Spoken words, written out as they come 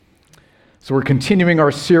So we're continuing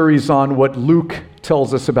our series on what Luke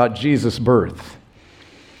tells us about Jesus' birth.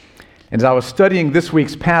 And as I was studying this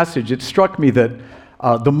week's passage, it struck me that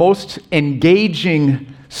the most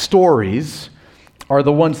engaging stories are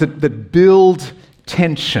the ones that build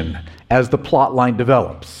tension as the plot line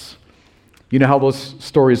develops. You know how those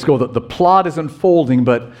stories go, that the plot is unfolding,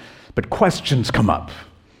 but questions come up,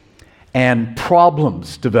 and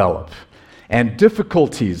problems develop, and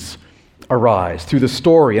difficulties arise through the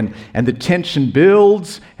story, and the tension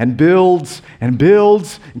builds and builds and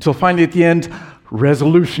builds until finally at the end,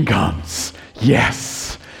 resolution comes.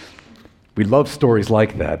 Yes. We love stories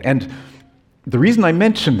like that. And the reason I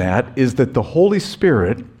mention that is that the Holy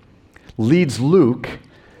Spirit leads Luke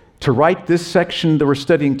to write this section that we're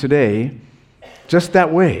studying today just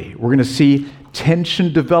that way. We're going to see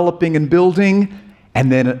tension developing and building, and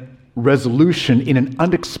then a resolution in an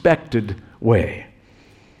unexpected way.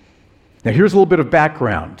 Now, here's a little bit of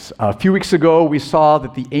background. A few weeks ago, we saw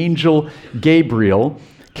that the angel Gabriel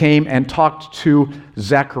came and talked to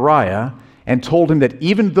Zechariah and told him that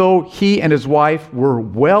even though he and his wife were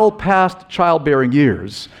well past childbearing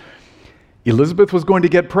years, Elizabeth was going to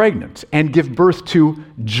get pregnant and give birth to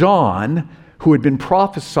John, who had been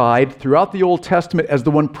prophesied throughout the Old Testament as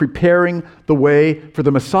the one preparing the way for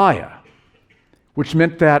the Messiah, which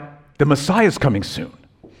meant that the Messiah is coming soon.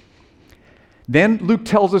 Then Luke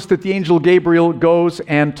tells us that the angel Gabriel goes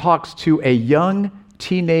and talks to a young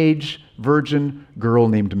teenage virgin girl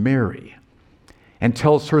named Mary and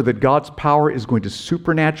tells her that God's power is going to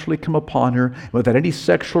supernaturally come upon her. Without any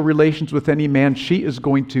sexual relations with any man, she is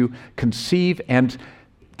going to conceive and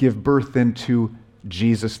give birth then to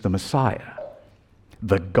Jesus the Messiah,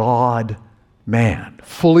 the God-man,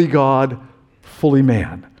 fully God, fully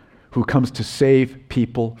man, who comes to save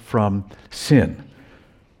people from sin.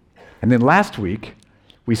 And then last week,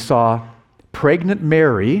 we saw pregnant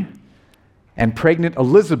Mary and pregnant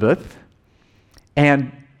Elizabeth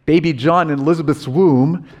and baby John in Elizabeth's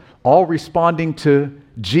womb all responding to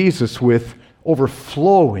Jesus with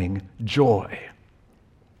overflowing joy.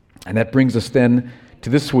 And that brings us then to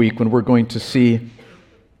this week when we're going to see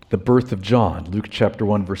the birth of John, Luke chapter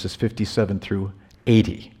 1, verses 57 through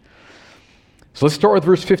 80. So let's start with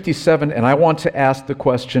verse 57, and I want to ask the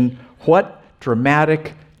question, what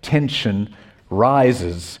dramatic tension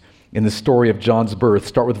rises in the story of John's birth?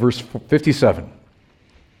 Start with verse 57.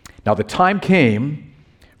 Now the time came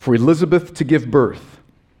for Elizabeth to give birth,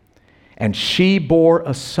 and she bore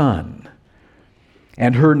a son.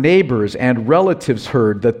 And her neighbors and relatives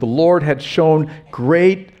heard that the Lord had shown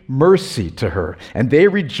great mercy to her, and they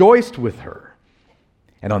rejoiced with her.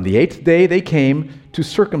 And on the 8th day they came to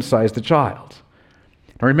circumcise the child.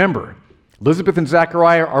 Now remember, Elizabeth and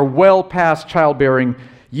Zechariah are well past childbearing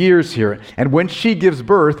years here. And when she gives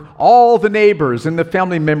birth, all the neighbors and the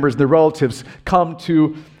family members and the relatives come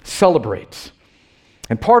to celebrate.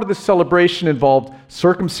 And part of the celebration involved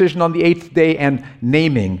circumcision on the 8th day and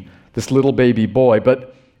naming this little baby boy.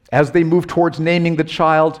 But as they move towards naming the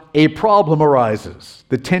child, a problem arises.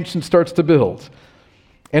 The tension starts to build.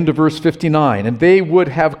 End of verse 59. And they would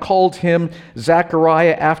have called him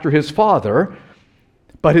Zechariah after his father,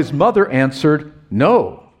 but his mother answered,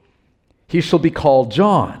 "No, he shall be called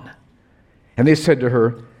John." And they said to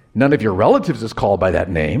her, "None of your relatives is called by that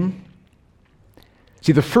name."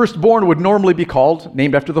 See, the firstborn would normally be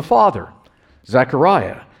named after the father,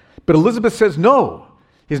 Zechariah. But Elizabeth says, no,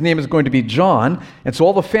 his name is going to be John. And so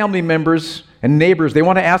all the family members and neighbors, they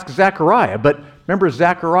want to ask Zechariah. But remember,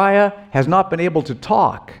 Zechariah has not been able to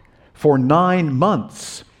talk for 9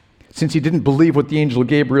 months since he didn't believe what the angel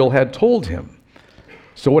Gabriel had told him.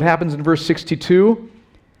 So what happens in verse 62?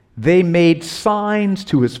 They made signs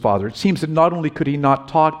to his father. It seems that not only could he not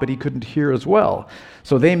talk, but he couldn't hear as well.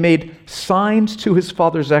 So they made signs to his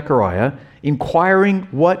father Zechariah, inquiring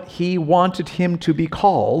what he wanted him to be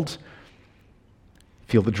called.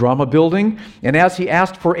 Feel the drama building? And as he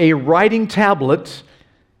asked for a writing tablet,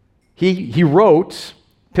 he wrote,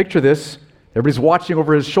 picture this, everybody's watching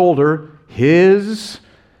over his shoulder, his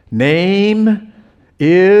name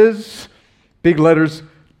is, big letters,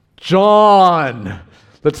 John.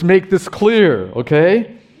 Let's make this clear,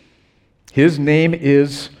 okay? His name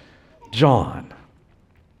is John.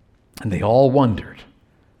 And they all wondered.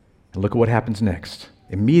 And look at what happens next.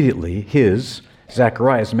 Immediately,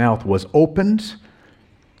 Zechariah's mouth was opened,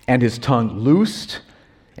 and his tongue loosed,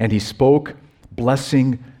 and he spoke,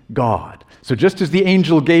 blessing God. So just as the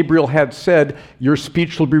angel Gabriel had said, your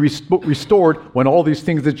speech will be restored when all these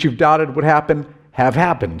things that you've doubted would happen have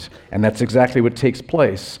happened. And that's exactly what takes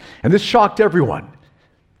place. And this shocked everyone.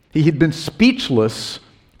 He had been speechless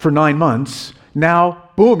for 9 months. Now,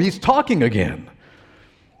 boom, he's talking again.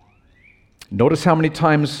 Notice how many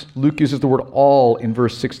times Luke uses the word all in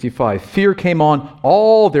verse 65. Fear came on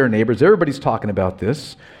all their neighbors. Everybody's talking about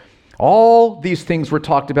this. All these things were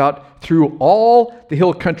talked about through all the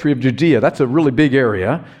hill country of Judea. That's a really big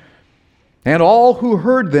area. And all who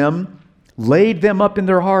heard them laid them up in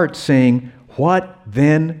their hearts, saying, "What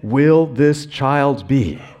then will this child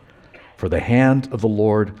be?" For the hand of the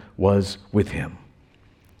Lord was with him.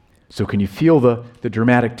 So can you feel the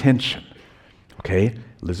dramatic tension? Okay,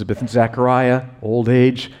 Elizabeth and Zechariah, old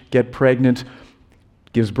age, get pregnant,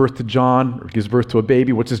 gives birth to John, or gives birth to a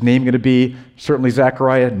baby. What's his name going to be? Certainly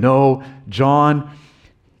Zechariah. No, John.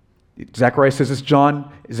 Zechariah says it's John.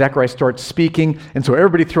 Zechariah starts speaking. And so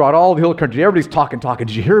everybody throughout all the hill country, everybody's talking.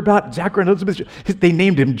 Did you hear about Zechariah and Elizabeth? They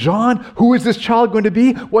named him John. Who is this child going to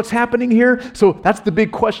be? What's happening here? So that's the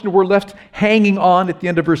big question we're left hanging on at the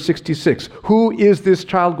end of verse 66. Who is this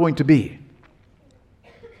child going to be?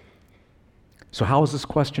 So how is this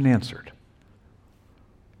question answered?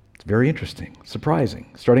 It's very interesting, surprising.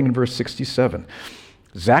 Starting in verse 67.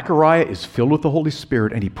 Zechariah is filled with the Holy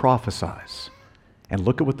Spirit and he prophesies. And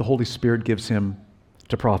look at what the Holy Spirit gives him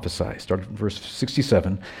to prophesy. Starting in verse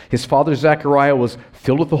 67. His father Zechariah was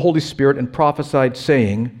filled with the Holy Spirit and prophesied,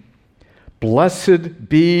 saying, "Blessed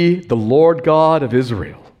be the Lord God of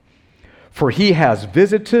Israel, for he has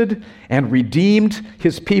visited and redeemed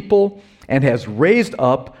his people and has raised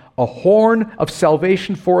up a horn of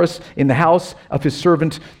salvation for us in the house of his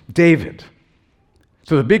servant David."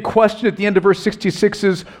 So the big question at the end of verse 66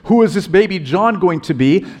 is, who is this baby John going to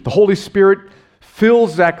be? The Holy Spirit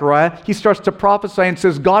fills Zechariah. He starts to prophesy and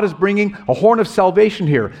says, God is bringing a horn of salvation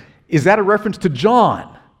here. Is that a reference to John?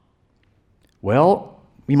 Well,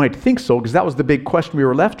 we might think so, because that was the big question we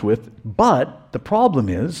were left with. But the problem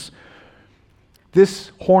is,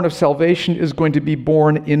 this horn of salvation is going to be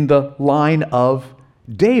born in the line of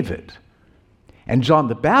David. And John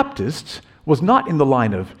the Baptist was not in the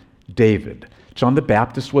line of David. John the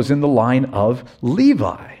Baptist was in the line of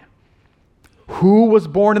Levi. Who was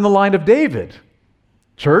born in the line of David?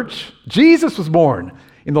 Church, Jesus was born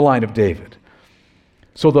in the line of David.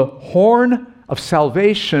 So the horn of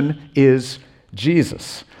salvation is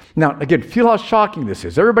Jesus. Now, again, feel how shocking this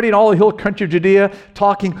is. Everybody in all the hill country of Judea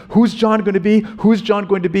talking, who's John going to be? Who's John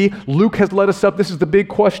going to be? Luke has led us up. This is the big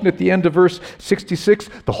question at the end of verse 66.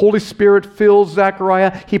 The Holy Spirit fills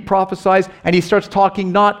Zechariah. He prophesies, and he starts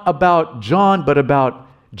talking not about John, but about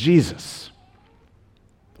Jesus.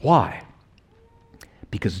 Why?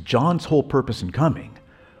 Because John's whole purpose in coming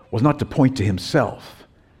was not to point to himself.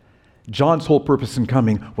 John's whole purpose in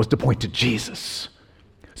coming was to point to Jesus.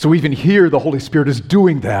 So even here, the Holy Spirit is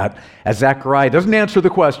doing that, as Zechariah doesn't answer the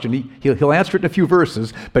question. He'll answer it in a few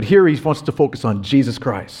verses, but here he wants to focus on Jesus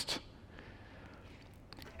Christ.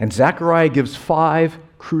 And Zechariah gives 5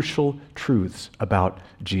 crucial truths about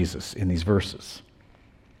Jesus in these verses.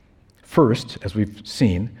 First, as we've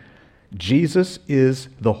seen, Jesus is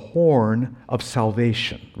the horn of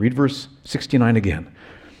salvation. Read verse 69 again.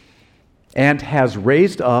 And has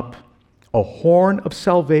raised up a horn of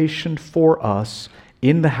salvation for us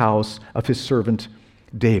in the house of his servant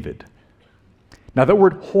David. Now, that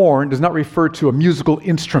word horn does not refer to a musical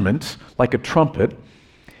instrument like a trumpet.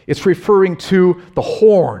 It's referring to the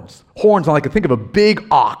horns. Horns, like think of a big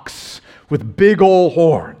ox with big old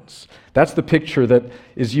horns. That's the picture that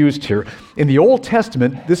is used here. In the Old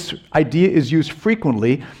Testament, this idea is used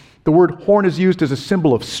frequently. The word horn is used as a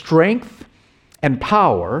symbol of strength and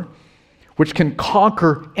power, which can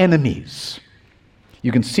conquer enemies.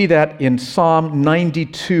 You can see that in Psalm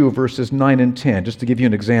 92, verses 9 and 10, just to give you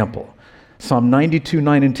an example. Psalm 92,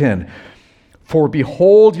 9 and 10. For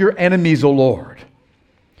behold your enemies, O Lord.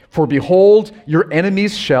 For behold, your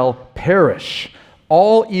enemies shall perish.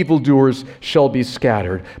 All evildoers shall be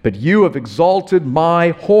scattered. But you have exalted my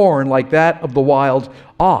horn like that of the wild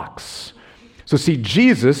ox. So see,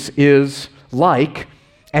 Jesus is like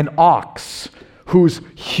an ox whose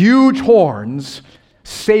huge horns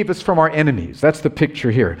save us from our enemies. That's the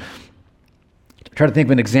picture here. Try to think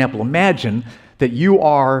of an example. Imagine that you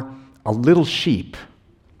are a little sheep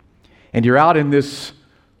and you're out in this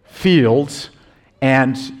field,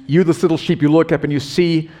 and this little sheep, you look up and you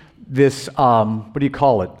see this, what do you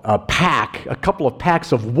call it? A couple of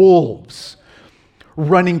packs of wolves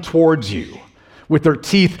running towards you with their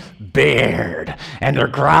teeth bared, and they're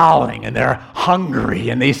growling, and they're hungry,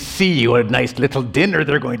 and they see what a nice little dinner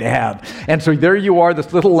they're going to have. And so there you are,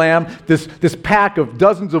 this little lamb, this pack of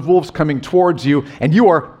dozens of wolves coming towards you, and you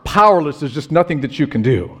are powerless. There's just nothing that you can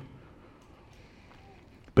do.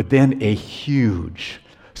 But then a huge,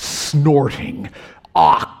 snorting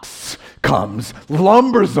ox comes,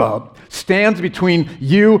 lumbers up, stands between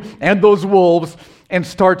you and those wolves, and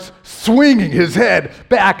starts swinging his head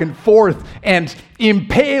back and forth and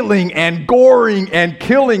impaling and goring and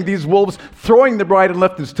killing these wolves, throwing them right and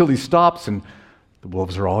left until he stops and the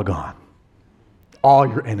wolves are all gone. All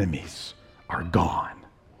your enemies are gone.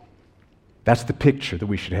 That's the picture that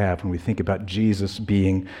we should have when we think about Jesus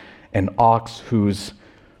being an ox whose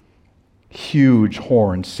huge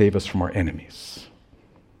horns save us from our enemies.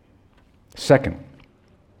 Second,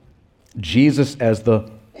 Jesus as the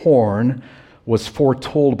horn was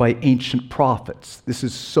foretold by ancient prophets. This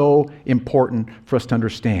is so important for us to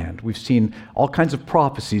understand. We've seen all kinds of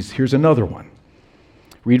prophecies. Here's another one.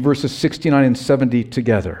 Read verses 69 and 70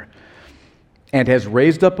 together. And has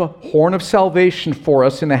raised up a horn of salvation for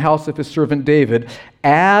us in the house of his servant David,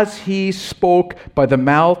 as he spoke by the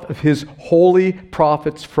mouth of his holy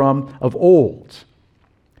prophets from of old.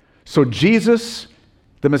 So Jesus,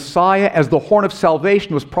 the Messiah, as the horn of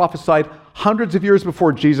salvation, was prophesied hundreds of years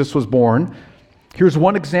before Jesus was born. Here's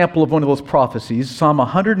one example of one of those prophecies, Psalm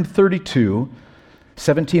 132,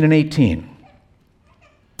 17 and 18.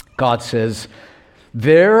 God says,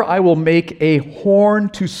 "There I will make a horn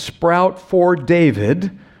to sprout for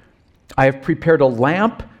David. I have prepared a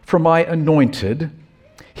lamp for my anointed.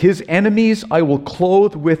 His enemies I will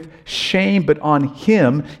clothe with shame, but on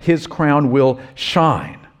him his crown will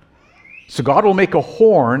shine." So God will make a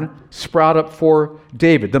horn sprout up for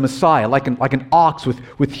David, the Messiah, like an ox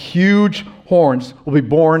with huge horns will be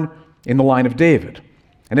born in the line of David.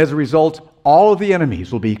 And as a result, all of the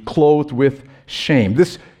enemies will be clothed with shame.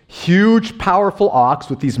 This huge, powerful ox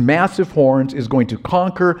with these massive horns is going to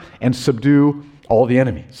conquer and subdue all the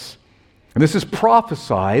enemies. And this is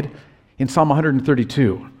prophesied in Psalm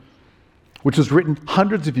 132, which was written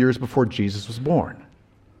hundreds of years before Jesus was born.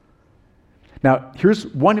 Now, here's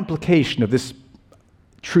one implication of this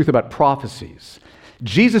truth about prophecies.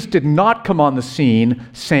 Jesus did not come on the scene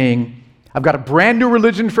saying, "I've got a brand new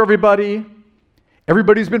religion for everybody.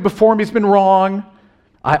 Everybody's been before me, has been wrong.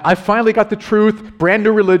 I finally got the truth, brand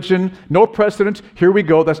new religion, no precedent, here we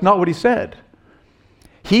go." That's not what he said.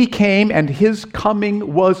 He came and his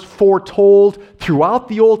coming was foretold throughout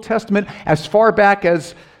the Old Testament as far back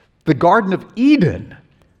as the Garden of Eden.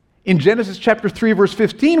 In Genesis chapter 3, verse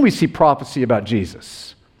 15, we see prophecy about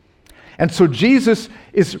Jesus. And so Jesus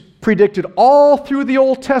is predicted all through the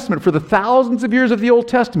Old Testament for the thousands of years of the Old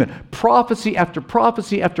Testament. Prophecy after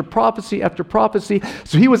prophecy after prophecy after prophecy.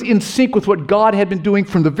 So he was in sync with what God had been doing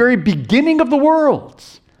from the very beginning of the world.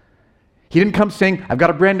 He didn't come saying, "I've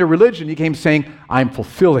got a brand new religion." He came saying, "I'm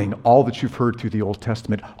fulfilling all that you've heard through the Old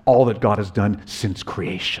Testament, all that God has done since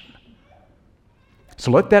creation."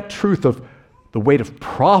 So let that truth of the weight of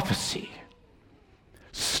prophecy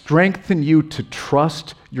strengthen you to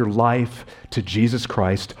trust your life to Jesus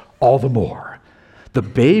Christ all the more. The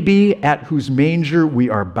baby at whose manger we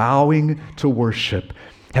are bowing to worship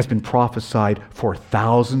has been prophesied for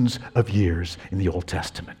thousands of years in the Old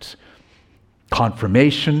Testament.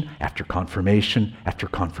 Confirmation after confirmation after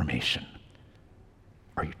confirmation.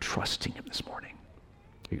 Are you trusting him this morning?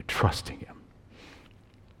 Are you trusting him?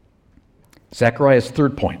 Zechariah's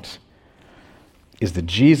third point is that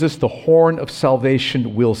Jesus, the horn of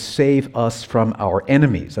salvation, will save us from our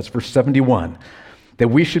enemies. That's verse 71. That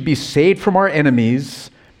we should be saved from our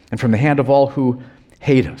enemies and from the hand of all who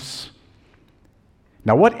hate us.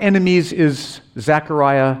 Now, what enemies is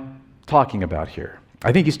Zechariah talking about here?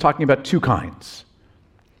 I think he's talking about two kinds.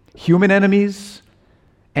 Human enemies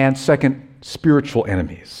and, second, spiritual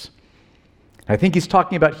enemies. I think he's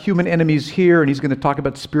talking about human enemies here, and he's going to talk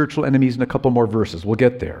about spiritual enemies in a couple more verses. We'll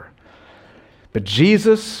get there. But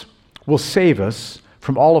Jesus will save us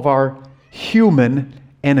from all of our human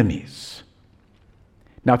enemies.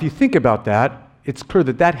 Now, if you think about that, it's clear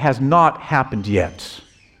that that has not happened yet,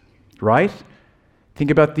 right?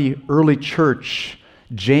 Think about the early church,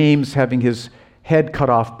 James having his head cut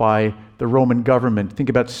off by the Roman government. Think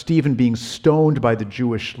about Stephen being stoned by the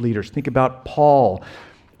Jewish leaders. Think about Paul.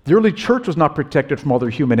 The early church was not protected from all their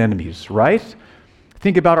human enemies, right?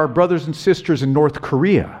 Think about our brothers and sisters in North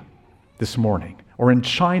Korea this morning, or in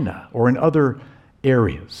China, or in other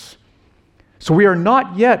areas. So we are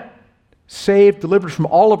not yet saved, delivered from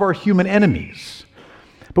all of our human enemies.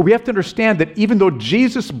 But we have to understand that even though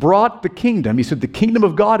Jesus brought the kingdom, he said the kingdom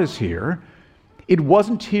of God is here, it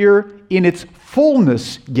wasn't here in its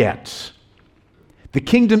fullness yet. The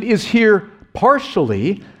kingdom is here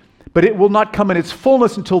partially, but it will not come in its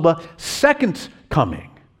fullness until the second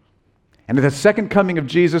coming. And at the second coming of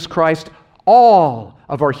Jesus Christ, all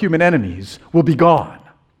of our human enemies will be gone.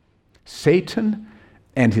 Satan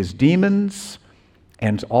and his demons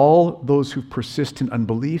and all those who persist in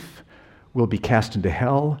unbelief will be cast into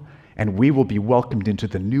hell, and we will be welcomed into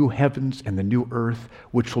the new heavens and the new earth,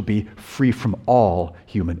 which will be free from all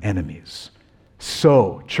human enemies.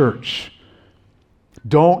 So, church,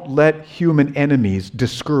 don't let human enemies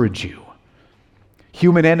discourage you.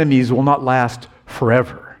 Human enemies will not last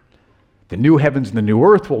forever. The new heavens and the new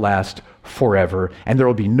earth will last forever, and there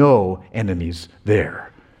will be no enemies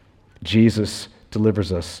there. Jesus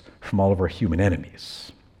delivers us from all of our human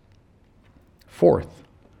enemies. Fourth,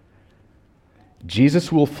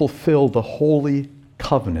 Jesus will fulfill the holy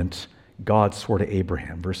covenant God swore to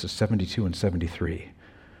Abraham, verses 72 and 73.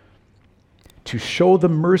 To show the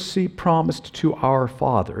mercy promised to our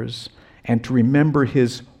fathers and to remember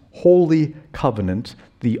his holy covenant,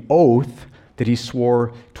 the oath that he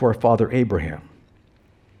swore to our father Abraham.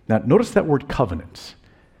 Now, notice that word covenant.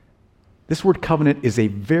 This word covenant is a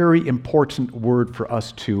very important word for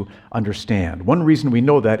us to understand. One reason we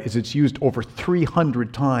know that is it's used over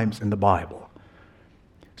 300 times in the Bible.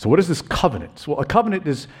 So what is this covenant? Well, a covenant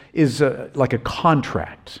is like a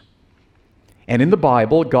contract. And in the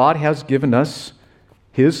Bible, God has given us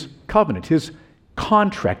his covenant, his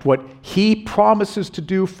contract, what he promises to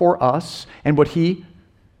do for us and what he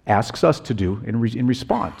asks us to do in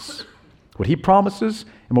response. What he promises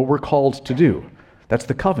and what we're called to do. That's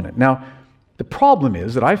the covenant. Now, the problem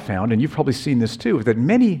is that I've found, and you've probably seen this too, is that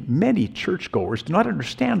many churchgoers do not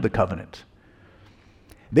understand the covenant.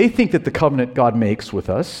 They think that the covenant God makes with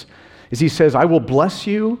us is he says, I will bless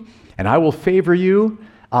you and I will favor you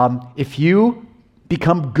if you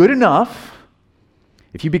become good enough,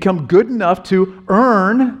 to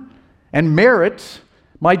earn and merit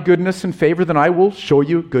my goodness and favor, then I will show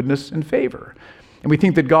you goodness and favor. And we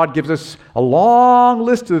think that God gives us a long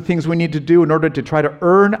list of the things we need to do in order to try to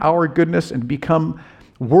earn our goodness and become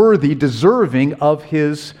worthy, deserving of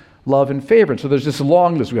his love and favor. And so there's this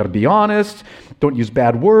long list. We got to be honest, don't use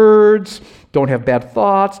bad words, don't have bad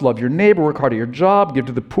thoughts, love your neighbor, work hard at your job, give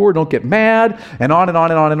to the poor, don't get mad, and on and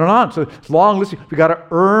on and on and on. So it's a long list. We got to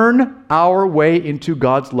earn our way into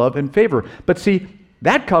God's love and favor. But see,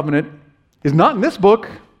 that covenant is not in this book.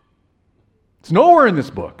 It's nowhere in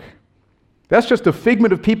this book. That's just a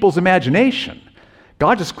figment of people's imagination.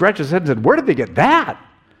 God just scratched his head and said, where did they get that?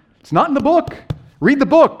 It's not in the book. Read the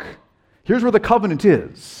book. Here's where the covenant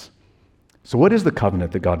is. So what is the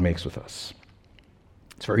covenant that God makes with us?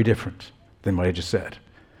 It's very different than what I just said.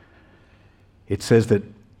 It says that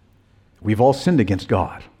we've all sinned against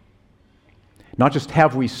God. Not just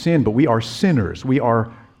have we sinned, but we are sinners. We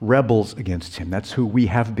are rebels against him. That's who we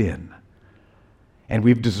have been. And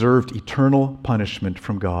we've deserved eternal punishment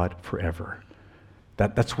from God forever.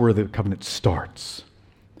 That's where the covenant starts.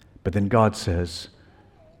 But then God says,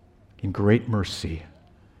 in great mercy,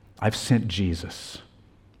 I've sent Jesus,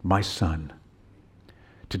 my son,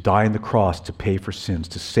 to die on the cross to pay for sins,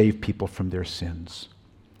 to save people from their sins.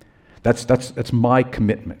 That's my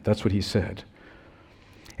commitment. That's what he said.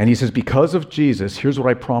 And he says, because of Jesus, here's what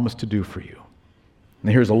I promise to do for you. And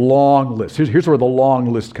here's a long list. Here's where the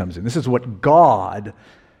long list comes in. This is what God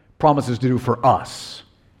promises to do for us.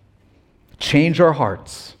 Change our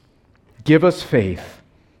hearts. Give us faith.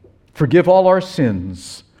 Forgive all our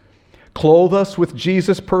sins. Clothe us with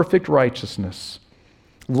Jesus' perfect righteousness.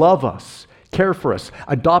 Love us. Care for us.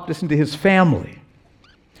 Adopt us into his family.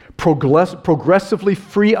 Progressively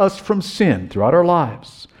free us from sin throughout our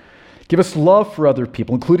lives. Give us love for other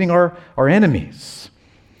people, including our enemies.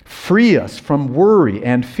 Free us from worry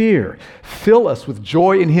and fear. Fill us with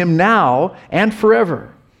joy in him now and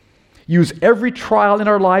forever. Use every trial in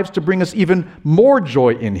our lives to bring us even more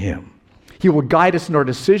joy in him. He will guide us in our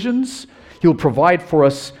decisions. He will provide for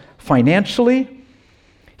us financially.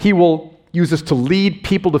 He will use us to lead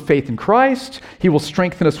people to faith in Christ. He will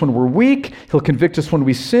strengthen us when we're weak. He'll convict us when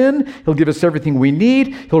we sin. He'll give us everything we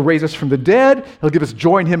need. He'll raise us from the dead. He'll give us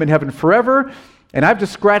joy in him in heaven forever. And I've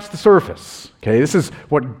just scratched the surface. Okay, this is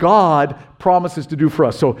what God promises to do for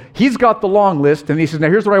us. So he's got the long list, and he says, now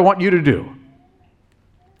here's what I want you to do.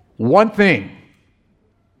 One thing.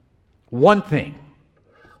 One thing.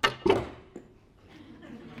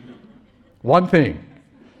 One thing.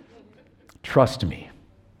 Trust me.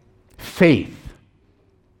 Faith.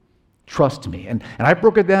 Trust me. And I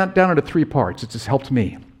broke it down into 3 parts. It's just helped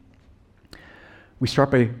me. We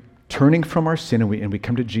start by turning from our sin, and we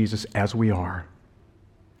come to Jesus as we are.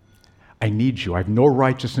 I need you. I have no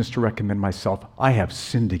righteousness to recommend myself. I have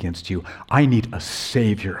sinned against you. I need a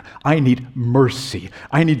Savior. I need mercy.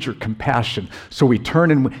 I need your compassion. So we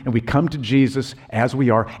turn and we come to Jesus as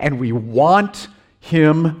we are, and we want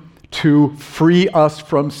him to free us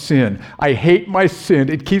from sin. I hate my sin.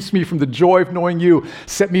 It keeps me from the joy of knowing you.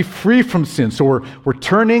 Set me free from sin. So we're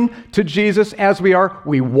turning to Jesus as we are.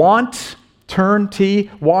 We want Turn,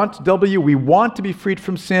 T, want, W. We want to be freed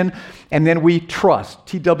from sin, and then we trust.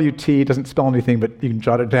 TWT doesn't spell anything, but you can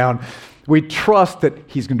jot it down. We trust that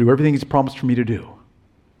he's going to do everything he's promised for me to do.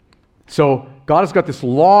 So God has got this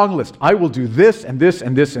long list. I will do this and this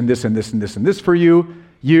and this and this and this and this and this for you.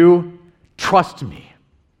 You trust me.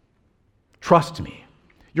 Trust me.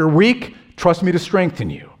 You're weak. Trust me to strengthen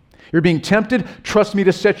you. You're being tempted. Trust me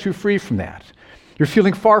to set you free from that. You're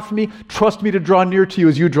feeling far from me. Trust me to draw near to you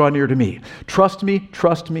as you draw near to me. Trust me,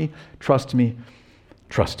 trust me, trust me,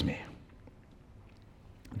 trust me.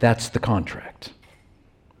 That's the contract.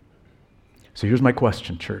 So here's my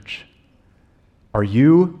question, church. Are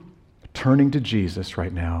you turning to Jesus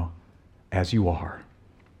right now as you are?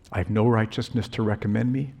 I have no righteousness to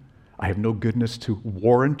recommend me. I have no goodness to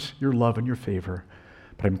warrant your love and your favor.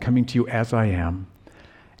 But I'm coming to you as I am,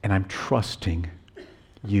 and I'm trusting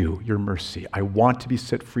you, your mercy. I want to be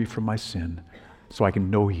set free from my sin so I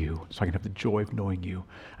can know you, so I can have the joy of knowing you.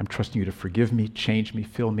 I'm trusting you to forgive me, change me,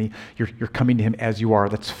 fill me. You're coming to him as you are.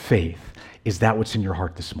 That's faith. Is that what's in your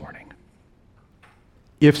heart this morning?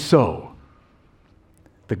 If so,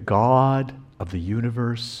 the God of the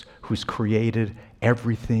universe who's created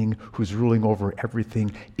everything, who's ruling over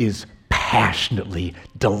everything, is passionately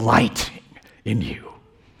delighting in you.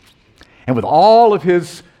 And with all of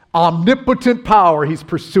his omnipotent power, he's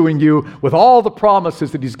pursuing you with all the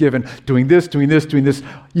promises that he's given, doing this, doing this, doing this.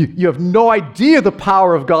 You have no idea the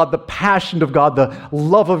power of God, the passion of God, the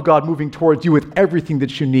love of God moving towards you with everything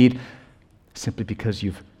that you need, simply because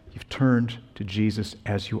you've turned to Jesus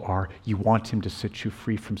as you are. You want him to set you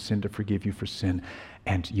free from sin, to forgive you for sin,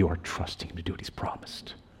 and you are trusting him to do what he's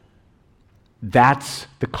promised. That's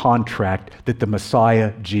the contract that the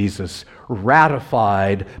Messiah, Jesus,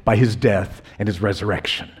 ratified by his death and his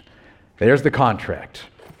resurrection. There's the contract.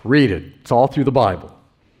 Read it. It's all through the Bible.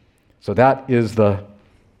 So that is the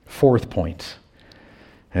fourth point.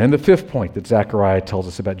 And the fifth point that Zechariah tells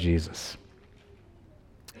us about Jesus.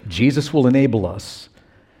 Jesus will enable us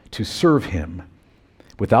to serve him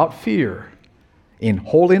without fear in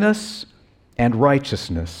holiness and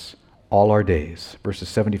righteousness all our days. Verses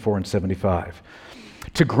 74 and 75.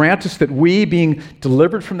 To grant us that we, being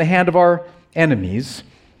delivered from the hand of our enemies,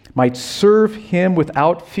 might serve him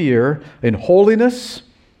without fear in holiness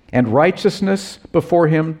and righteousness before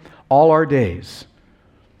him all our days.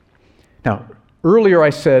 Now, earlier I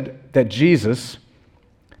said that Jesus,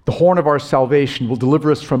 the horn of our salvation, will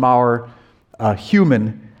deliver us from our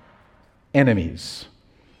human enemies.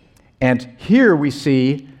 And here we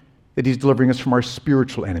see that he's delivering us from our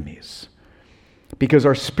spiritual enemies. Because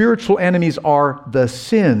our spiritual enemies are the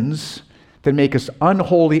sins that make us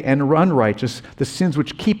unholy and unrighteous, the sins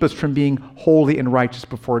which keep us from being holy and righteous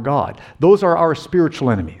before God. Those are our spiritual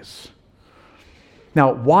enemies.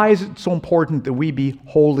 Now, why is it so important that we be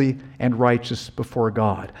holy and righteous before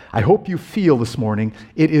God? I hope you feel this morning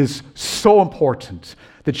it is so important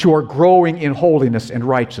that you are growing in holiness and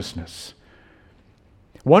righteousness.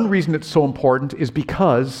 One reason it's so important is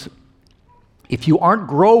because if you aren't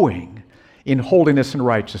growing in holiness and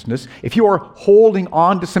righteousness, if you are holding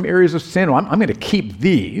on to some areas of sin, I'm going to keep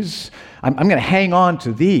these, I'm going to hang on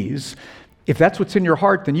to these, if that's what's in your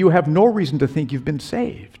heart, then you have no reason to think you've been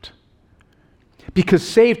saved. Because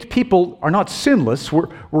saved people are not sinless.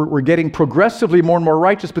 We're getting progressively more and more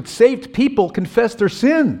righteous, but saved people confess their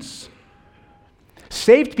sins.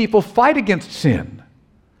 Saved people fight against sin.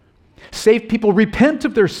 Saved people repent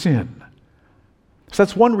of their sin. So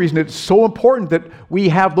that's one reason it's so important that we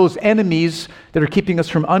have those enemies that are keeping us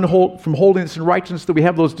from holiness and righteousness, that we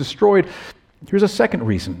have those destroyed. Here's a second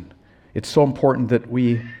reason it's so important that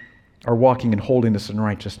we are walking in holiness and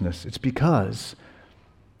righteousness. It's because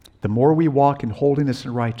the more we walk in holiness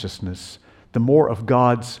and righteousness, the more of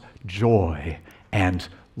God's joy and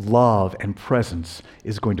love and presence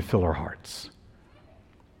is going to fill our hearts.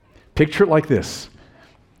 Picture it like this.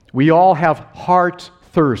 We all have heart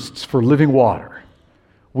thirsts for living water.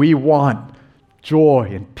 We want joy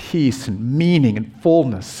and peace and meaning and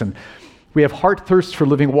fullness, and we have heart thirsts for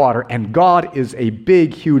living water, and God is a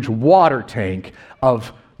big, huge water tank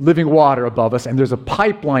of living water above us, and there's a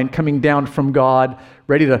pipeline coming down from God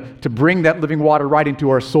ready to bring that living water right into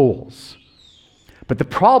our souls. But the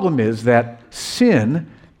problem is that sin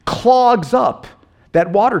clogs up that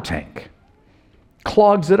water tank,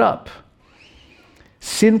 clogs it up.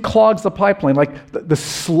 Sin clogs the pipeline, like the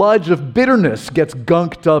sludge of bitterness gets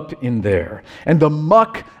gunked up in there. And the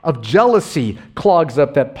muck of jealousy clogs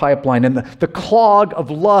up that pipeline. And the clog of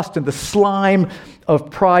lust and the slime of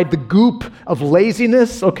pride, the goop of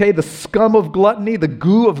laziness, okay, the scum of gluttony, the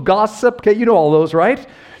goo of gossip, okay, you know all those, right?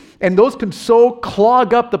 And those can so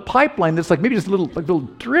clog up the pipeline that's like maybe just a little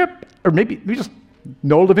drip, or maybe just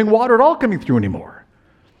no living water at all coming through anymore.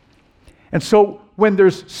 And so when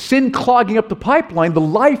there's sin clogging up the pipeline, the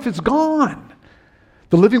life is gone.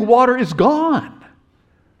 The living water is gone.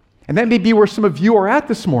 And that may be where some of you are at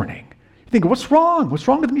this morning. You think, what's wrong? What's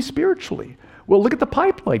wrong with me spiritually? Well, look at the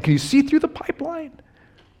pipeline. Can you see through the pipeline?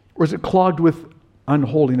 Or is it clogged with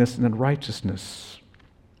unholiness and unrighteousness?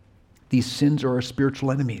 These sins are our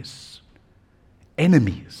spiritual enemies.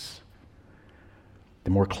 Enemies.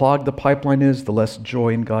 The more clogged the pipeline is, the less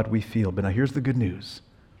joy in God we feel. But now here's the good news.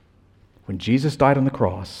 When Jesus died on the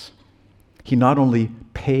cross, he not only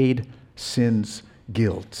paid sin's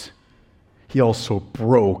guilt, he also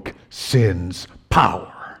broke sin's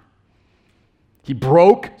power. He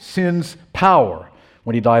broke sin's power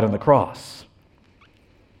when he died on the cross.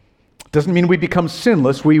 Doesn't mean we become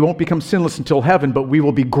sinless. We won't become sinless until heaven, but we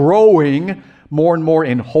will be growing more and more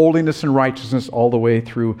in holiness and righteousness all the way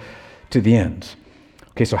through to the end.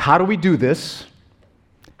 Okay, so how do we do this?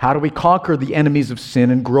 How do we conquer the enemies of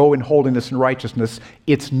sin and grow in holiness and righteousness?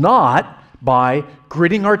 It's not by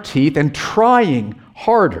gritting our teeth and trying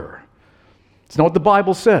harder. It's not what the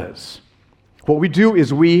Bible says. What we do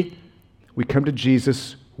is we come to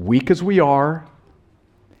Jesus weak as we are,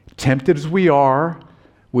 tempted as we are,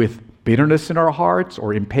 with bitterness in our hearts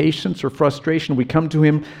or impatience or frustration. We come to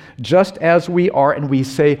him just as we are and we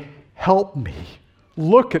say, help me,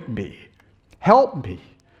 look at me, help me.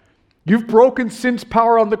 You've broken sin's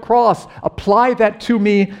power on the cross. Apply that to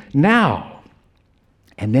me now.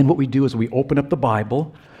 And then what we do is we open up the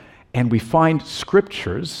Bible and we find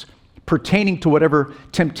scriptures pertaining to whatever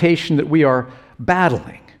temptation that we are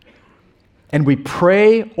battling. And we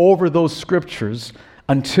pray over those scriptures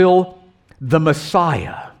until the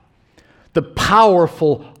Messiah, the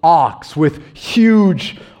powerful ox with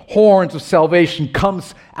huge horns of salvation,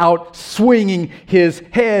 comes out swinging his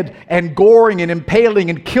head and goring and impaling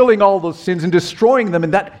and killing all those sins and destroying them,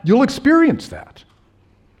 and that you'll experience that.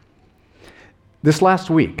 This last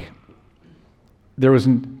week, there was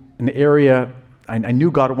an area, I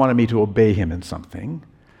knew God wanted me to obey him in something,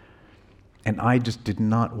 and I just did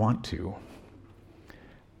not want to.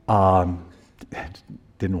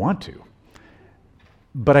 Didn't want to.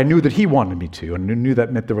 But I knew that he wanted me to, and I knew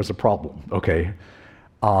that meant there was a problem, okay?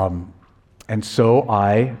 And so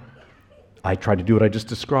I tried to do what I just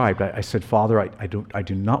described. I said, Father, I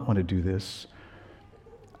do not want to do this.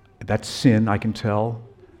 That's sin, I can tell.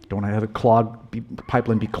 Don't I have the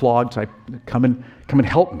pipeline be clogged? So I come and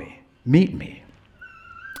help me, meet me.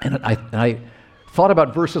 And I thought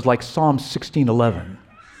about verses like Psalm 16:11,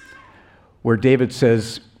 where David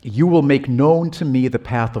says, you will make known to me the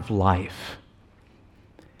path of life.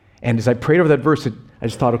 And as I prayed over that verse, I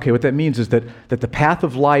just thought, okay, what that means is that the path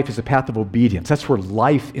of life is a path of obedience. That's where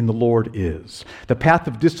life in the Lord is. The path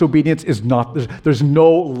of disobedience is not, there's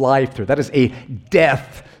no life there. That is a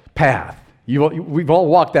death path. We've all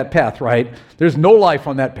walked that path, right? There's no life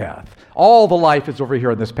on that path. All the life is over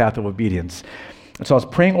here on this path of obedience. And so I was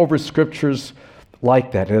praying over scriptures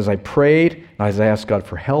like that. And as I prayed, and as I asked God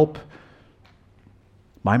for help,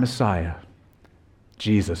 my Messiah,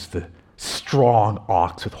 Jesus, the strong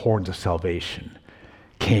ox with horns of salvation,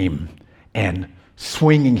 came and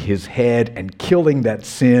swinging his head and killing that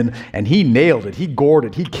sin, and he nailed it, he gored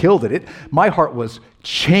it, he killed it. My heart was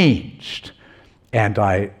changed, and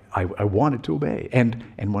I wanted to obey. And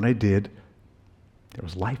when I did, there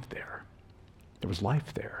was life there. There was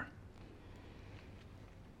life there.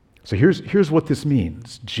 So here's what this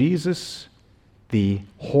means. Jesus, the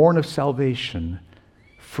horn of salvation,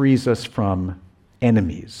 frees us from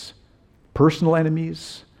enemies. Personal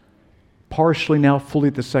enemies, partially now, fully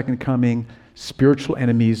at the second coming, spiritual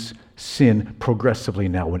enemies, sin progressively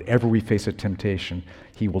now. Whenever we face a temptation,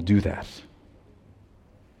 he will do that.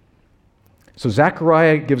 So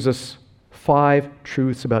Zechariah gives us 5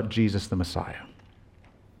 truths about Jesus the Messiah.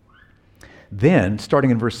 Then,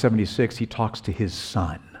 starting in verse 76, he talks to his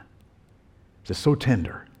son. This is so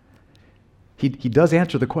tender. He does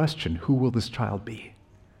answer the question, who will this child be?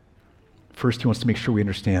 First, he wants to make sure we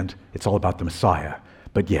understand it's all about the Messiah.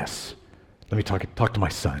 But yes, let me talk to my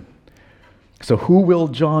son. So who will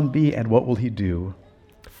John be and what will he do?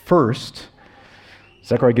 First,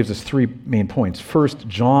 Zechariah gives us 3 main points. First,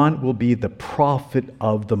 John will be the prophet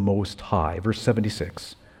of the Most High. Verse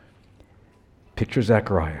 76. Picture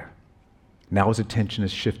Zechariah. Now his attention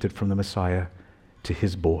is shifted from the Messiah to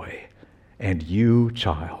his boy. And you,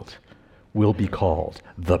 child, will be called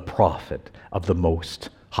the prophet of the Most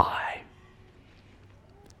High.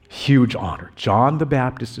 Huge honor. John the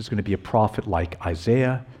Baptist is going to be a prophet like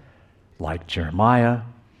Isaiah, like Jeremiah,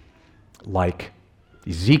 like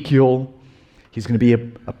Ezekiel. He's going to be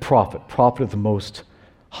a prophet of the Most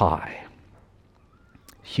High.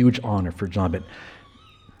 Huge honor for John. But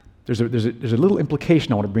there's a little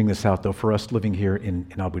implication I want to bring this out, though, for us living here in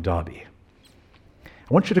Abu Dhabi.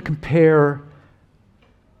 I want you to compare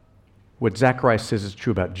what Zechariah says is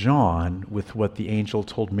true about John with what the angel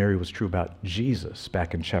told Mary was true about Jesus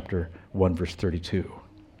back in chapter 1, verse 32.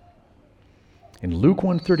 In Luke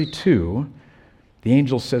 1:32, the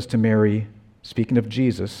angel says to Mary, speaking of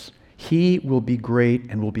Jesus, he will be great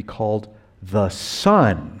and will be called the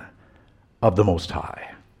Son of the Most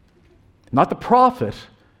High. Not the prophet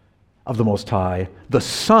of the Most High, the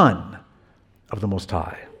Son of the Most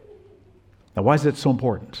High. Now, why is that so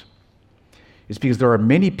important? It's because there are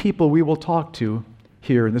many people we will talk to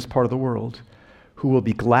here in this part of the world who will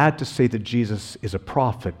be glad to say that Jesus is a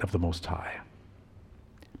prophet of the Most High,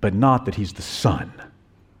 but not that he's the Son,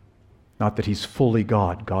 not that he's fully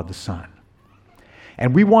God, God the Son.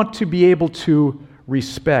 And we want to be able to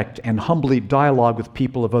respect and humbly dialogue with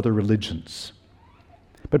people of other religions.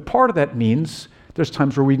 But part of that means there's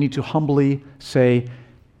times where we need to humbly say,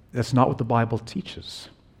 that's not what the Bible teaches.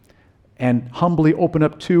 And humbly open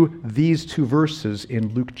up to these two verses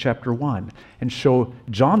in Luke chapter 1 and show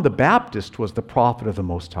John the Baptist was the prophet of the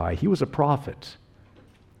Most High. He was a prophet.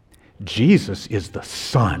 Jesus is the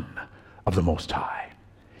Son of the Most High.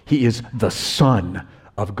 He is the Son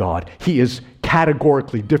of God. He is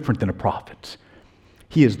categorically different than a prophet.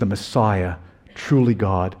 He is the Messiah, truly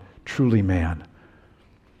God, truly man.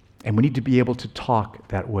 And we need to be able to talk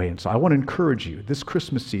that way. And so I want to encourage you this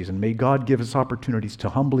Christmas season, may God give us opportunities to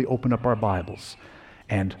humbly open up our Bibles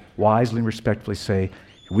and wisely and respectfully say,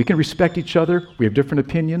 we can respect each other. We have different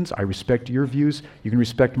opinions. I respect your views. You can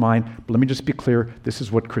respect mine. But let me just be clear. This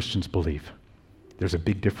is what Christians believe. There's a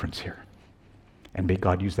big difference here. And may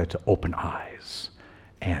God use that to open eyes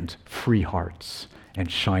and free hearts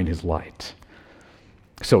and shine his light.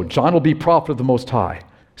 So John will be prophet of the Most High.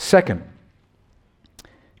 Second,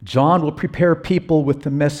 John will prepare people with the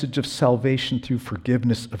message of salvation through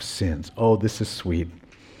forgiveness of sins. Oh, this is sweet.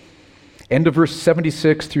 End of verse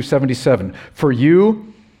 76 through 77. For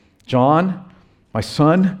you, John, my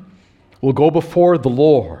son, will go before the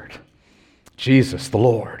Lord, Jesus the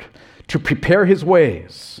Lord, to prepare his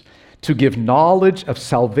ways, to give knowledge of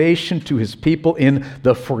salvation to his people in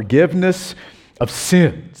the forgiveness of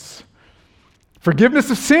sins. Forgiveness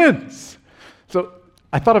of sins. So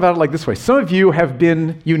I thought about it like this way. Some of you have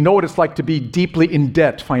been, you know what it's like to be deeply in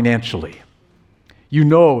debt financially. You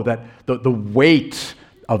know that the weight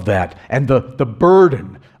of that and the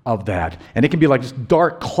burden of that. And it can be like just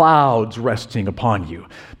dark clouds resting upon you.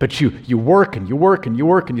 But you work and you work and you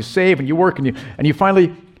work and you save and you work and you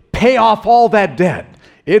finally pay off all that debt.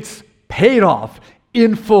 It's paid off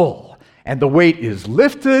in full. And the weight is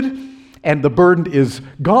lifted. And the burden is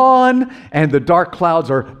gone, and the dark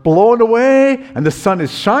clouds are blown away, and the sun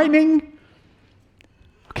is shining.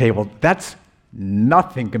 Okay, well, that's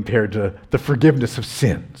nothing compared to the forgiveness of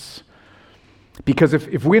sins. Because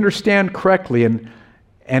if we understand correctly, and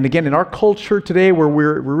again, in our culture today where we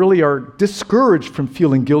really are discouraged from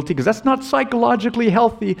feeling guilty, because that's not psychologically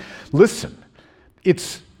healthy, listen,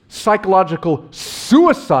 it's psychological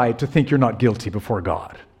suicide to think you're not guilty before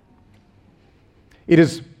God. It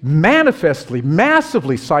is manifestly,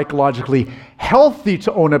 massively psychologically healthy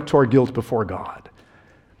to own up to our guilt before God.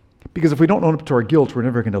 Because if we don't own up to our guilt, we're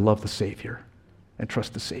never going to love the Savior and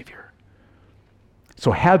trust the Savior.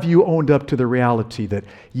 So have you owned up to the reality that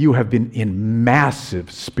you have been in massive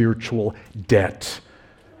spiritual debt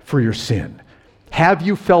for your sin? Have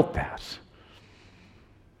you felt that?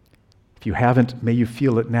 If you haven't, may you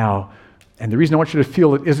feel it now. And the reason I want you to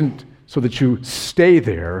feel it isn't so that you stay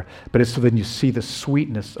there, but it's so that you see the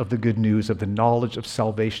sweetness of the good news of the knowledge of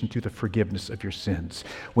salvation through the forgiveness of your sins.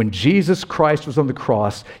 When Jesus Christ was on the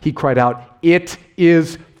cross, he cried out, "It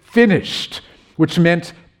is finished," which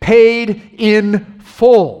meant paid in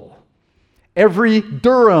full. Every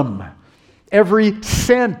dirham, every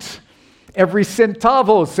cent, every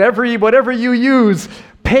centavos, every whatever you use,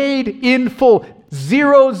 paid in full.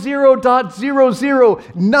 0.00,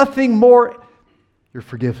 nothing more. You're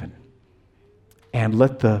forgiven. And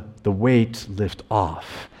let the weight lift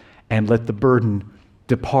off, and let the burden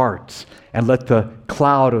depart, and let the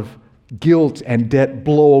cloud of guilt and debt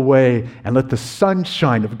blow away, and let the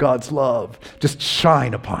sunshine of God's love just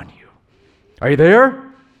shine upon you. Are you there?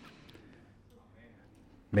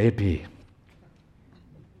 May it be.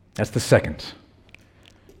 That's the second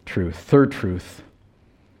truth. Third truth,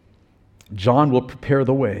 John will prepare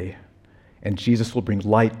the way, and Jesus will bring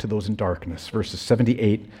light to those in darkness. Verses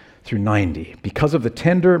 78 through 90. Because of the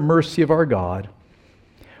tender mercy of our God,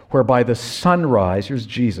 whereby the sunrise," here's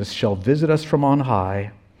Jesus, "shall visit us from on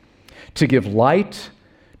high, to give light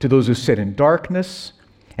to those who sit in darkness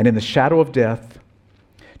and in the shadow of death,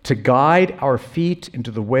 to guide our feet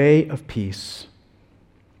into the way of peace."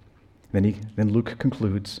 Then Luke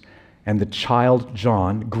concludes, "And the child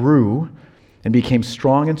John grew and became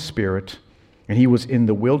strong in spirit, and he was in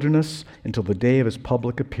the wilderness until the day of his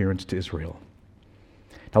public appearance to Israel."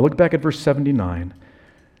 Now look back at verse 79.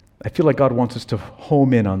 I feel like God wants us to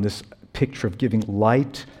home in on this picture of giving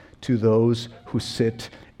light to those who sit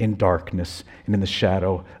in darkness and in the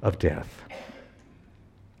shadow of death.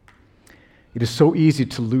 It is so easy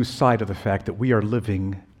to lose sight of the fact that we are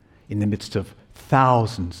living in the midst of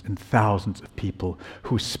thousands and thousands of people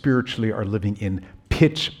who spiritually are living in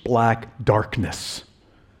pitch black darkness.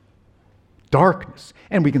 Darkness.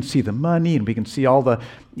 And we can see the money, and we can see all the,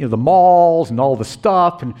 the malls and all the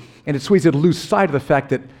stuff, and it's so easy to lose sight of the fact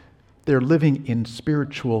that they're living in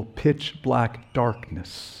spiritual pitch black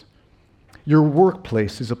darkness. Your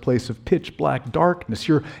workplace is a place of pitch black darkness.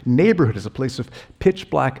 Your neighborhood is a place of pitch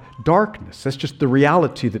black darkness. That's just the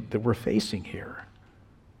reality that we're facing here.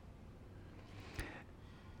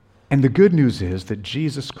 And the good news is that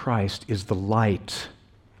Jesus Christ is the light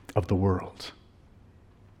of the world.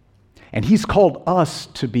 And he's called us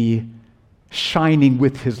to be shining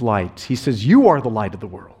with his light. He says, "You are the light of the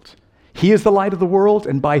world." He is the light of the world,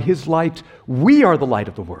 and by his light, we are the light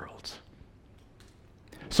of the world.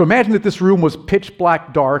 So imagine that this room was pitch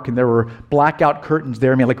black dark, and there were blackout curtains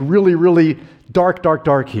there. I mean, like really, really dark, dark,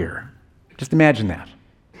 dark here. Just imagine that.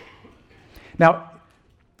 Now,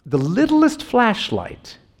 the littlest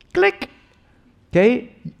flashlight, click,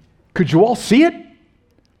 okay, could you all see it?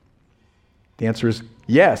 The answer is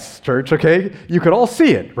yes, church, okay? You could all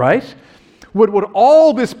see it, right? Would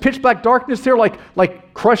all this pitch black darkness there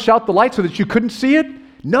like crush out the light so that you couldn't see it?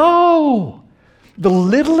 No! The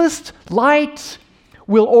littlest light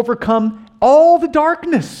will overcome all the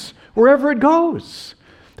darkness wherever it goes.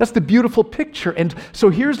 That's the beautiful picture. And so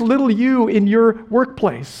here's little you in your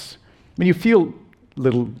workplace. I mean, you feel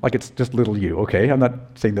little, like it's just little you, okay? I'm not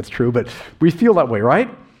saying that's true, but we feel that way, right?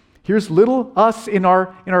 Here's little us in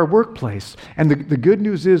our workplace. And the good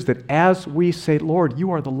news is that as we say, "Lord,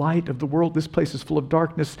 you are the light of the world. This place is full of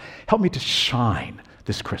darkness. Help me to shine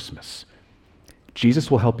this Christmas."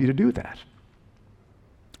 Jesus will help you to do that.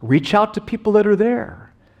 Reach out to people that are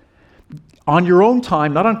there. On your own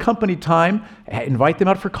time, not on company time, invite them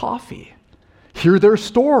out for coffee. Hear their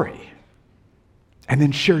story. And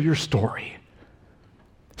then share your story.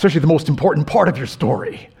 Especially the most important part of your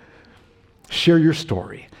story. Share your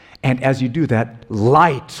story. And as you do that,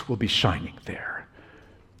 light will be shining there.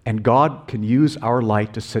 And God can use our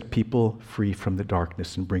light to set people free from the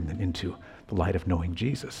darkness and bring them into the light of knowing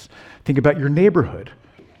Jesus. Think about your neighborhood.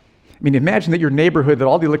 I mean, imagine that your neighborhood, that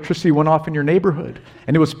all the electricity went off in your neighborhood,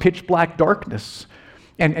 and it was pitch black darkness.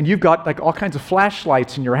 And you've got like all kinds of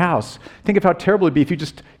flashlights in your house. Think of how terrible it'd be if you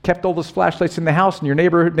just kept all those flashlights in the house and your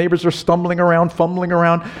neighbors are stumbling around, fumbling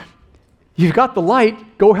around. You've got the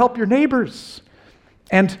light, go help your neighbors.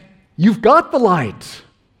 And you've got the light,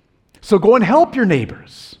 so go and help your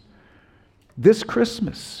neighbors. This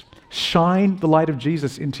Christmas, shine the light of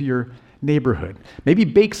Jesus into your neighborhood. Maybe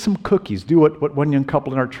bake some cookies. Do what one young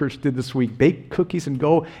couple in our church did this week. Bake cookies and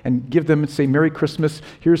go and give them and say, "Merry Christmas,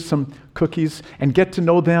 here's some cookies," and get to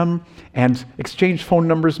know them and exchange phone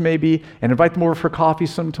numbers maybe, and invite them over for coffee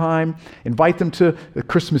sometime. Invite them to the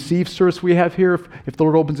Christmas Eve service we have here if the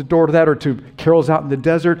Lord opens the door to that, or to carols out in the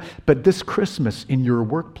desert. But this Christmas, in your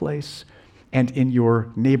workplace and in your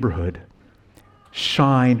neighborhood,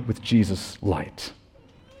 shine with Jesus' light.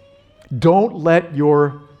 Don't let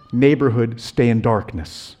your neighborhood stay in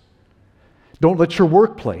darkness. Don't let your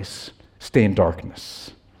workplace stay in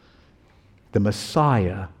darkness. The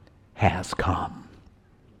Messiah has come.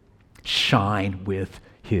 Shine with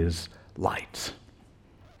his light.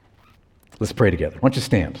 Let's pray together. Why don't you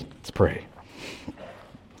stand? Let's pray.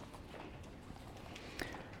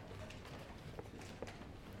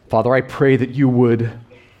 Father, I pray that you would,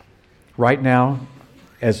 right now,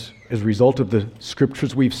 as a result of the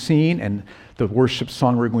scriptures we've seen and the worship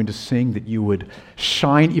song we're going to sing, that you would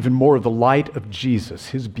shine even more of the light of Jesus,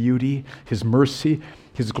 his beauty, his mercy,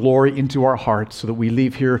 his glory into our hearts, so that we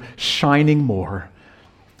leave here shining more,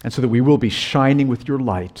 and so that we will be shining with your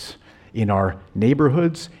light in our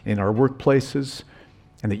neighborhoods, in our workplaces,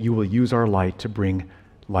 and that you will use our light to bring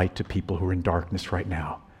light to people who are in darkness right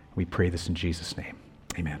now. We pray this in Jesus' name.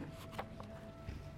 Amen.